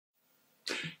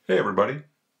Hey everybody,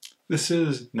 this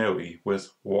is Noe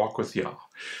with Walk with Yah,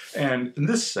 and in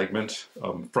this segment,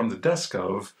 from the desk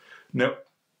of, no,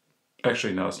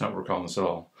 actually no, that's not what we're calling this at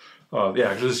all.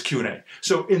 Actually this is Q&A.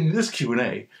 So in this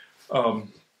Q&A, I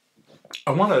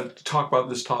want to talk about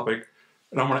this topic,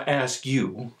 and I want to ask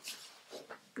you,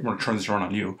 I'm going to turn this around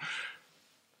on you,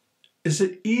 is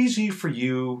it easy for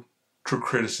you to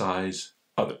criticize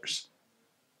others?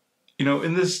 You know,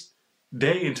 in this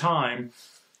day and time,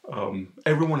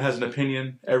 everyone has an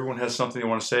opinion, everyone has something they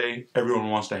want to say, everyone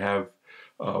wants to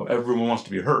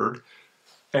be heard,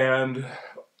 and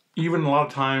even a lot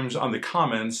of times on the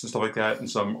comments and stuff like that in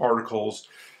some articles,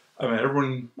 I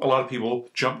mean, a lot of people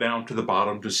jump down to the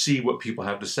bottom to see what people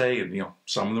have to say, and you know,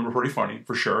 some of them are pretty funny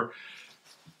for sure,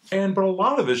 but a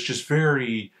lot of it's just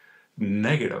very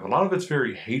negative, a lot of it's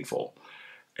very hateful,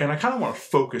 and I kind of want to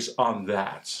focus on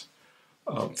that.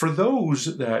 For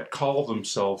those that call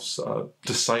themselves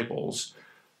disciples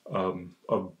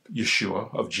of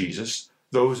Yeshua, of Jesus,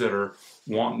 those that are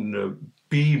wanting to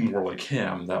be more like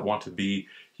him, that want to be,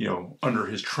 you know, under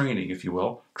his training, if you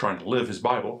will, trying to live his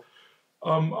Bible,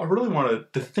 I really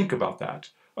wanted to think about that,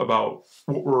 about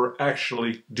what we're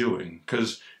actually doing,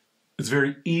 because it's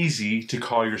very easy to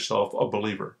call yourself a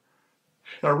believer.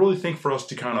 And I really think for us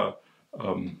to kind of,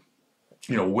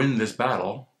 win this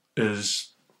battle is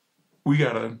we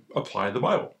got to apply the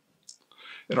Bible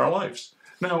in our lives.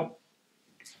 Now,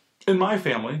 in my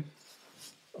family,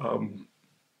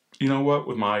 you know what,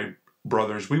 with my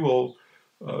brothers, we will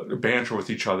banter with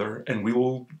each other, and we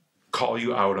will call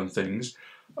you out on things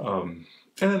in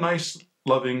a nice,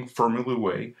 loving, familiar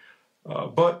way.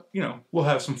 But, you know, we'll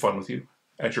have some fun with you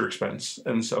at your expense.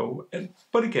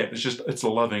 But again, it's a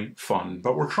loving fun.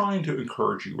 But we're trying to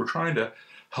encourage you. We're trying to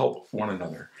help one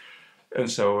another. And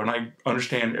I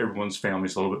understand everyone's family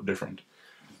is a little bit different.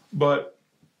 But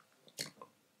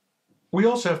we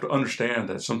also have to understand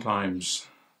that sometimes,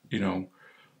 you know,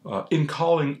 in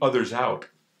calling others out,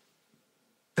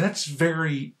 that's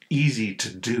very easy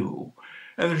to do.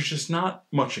 And there's just not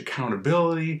much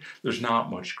accountability. There's not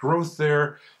much growth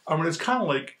there. I mean, it's kind of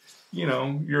like, you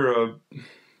know, you're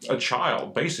a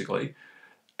child, basically.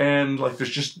 And like,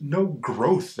 there's just no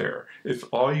growth there. If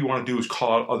all you want to do is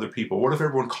call out other people, what if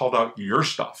everyone called out your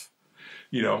stuff,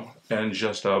 you know, and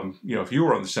just, if you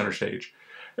were on the center stage.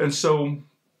 And so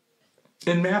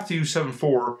in Matthew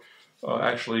 7:4,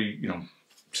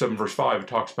 7 verse 5, it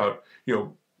talks about, you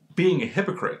know, being a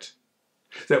hypocrite,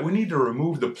 that we need to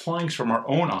remove the planks from our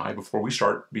own eye before we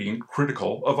start being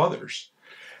critical of others.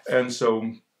 And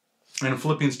so in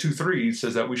Philippians 2:3, it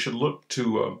says that we should look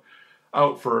to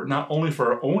out for not only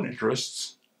for our own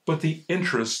interests, but the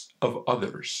interests of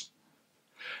others.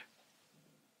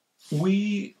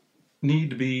 We need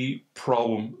to be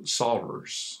problem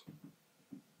solvers,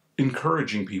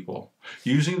 encouraging people,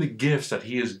 using the gifts that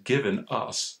he has given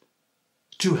us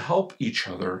to help each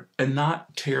other and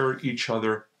not tear each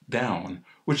other down,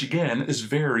 which again is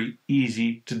very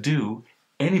easy to do.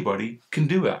 Anybody can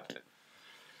do that.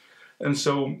 And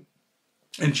so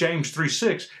in James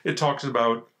 3:6, it talks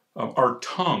about our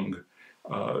tongue,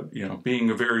 being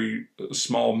a very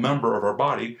small member of our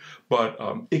body, but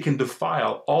it can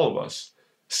defile all of us,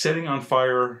 setting on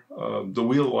fire the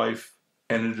wheel of life,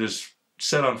 and it is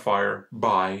set on fire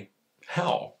by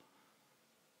hell.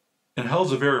 And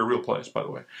hell's a very real place, by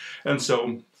the way. And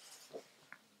so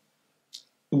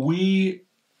we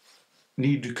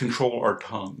need to control our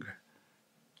tongue.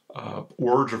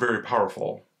 Words are very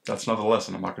powerful. That's another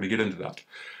lesson. I'm not going to get into that.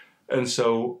 And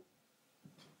so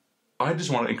I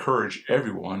just want to encourage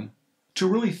everyone to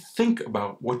really think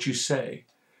about what you say.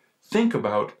 Think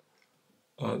about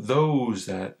those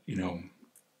that, you know,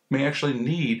 may actually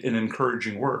need an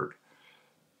encouraging word.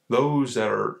 Those that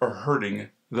are hurting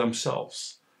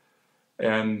themselves.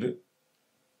 And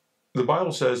the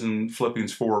Bible says in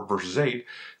Philippians 4 verses 8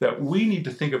 that we need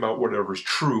to think about whatever is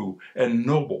true and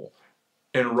noble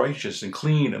and righteous and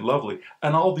clean and lovely.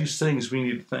 And all these things we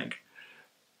need to think.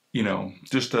 You know,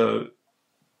 just to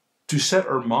set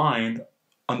our mind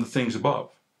on the things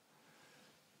above.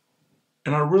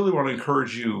 And I really want to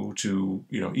encourage you to,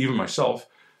 you know, even myself,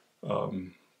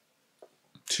 to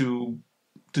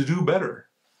do better.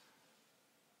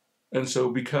 And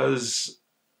so because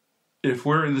if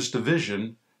we're in this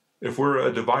division, if we're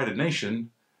a divided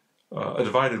nation, a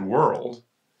divided world,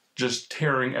 just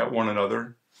tearing at one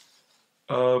another,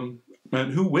 and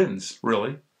who wins,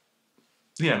 really?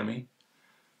 The enemy.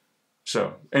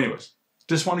 So, anyways,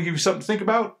 just want to give you something to think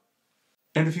about.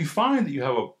 And if you find that you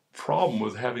have a problem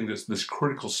with having this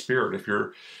critical spirit, if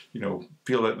you're,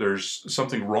 feel that there's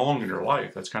something wrong in your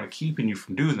life that's kind of keeping you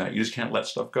from doing that, you just can't let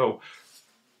stuff go,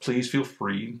 please feel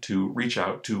free to reach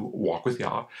out to Walk with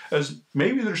Yah, as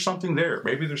maybe there's something there.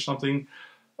 Maybe there's something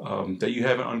that you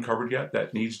haven't uncovered yet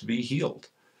that needs to be healed,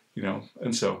 you know.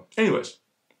 And so, anyways,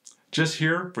 just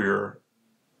here for your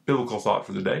biblical thought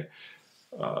for the day.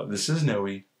 This is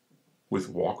Noe with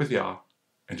Walk with Yah,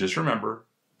 and just remember,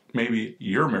 maybe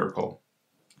your miracle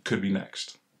could be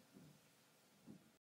next.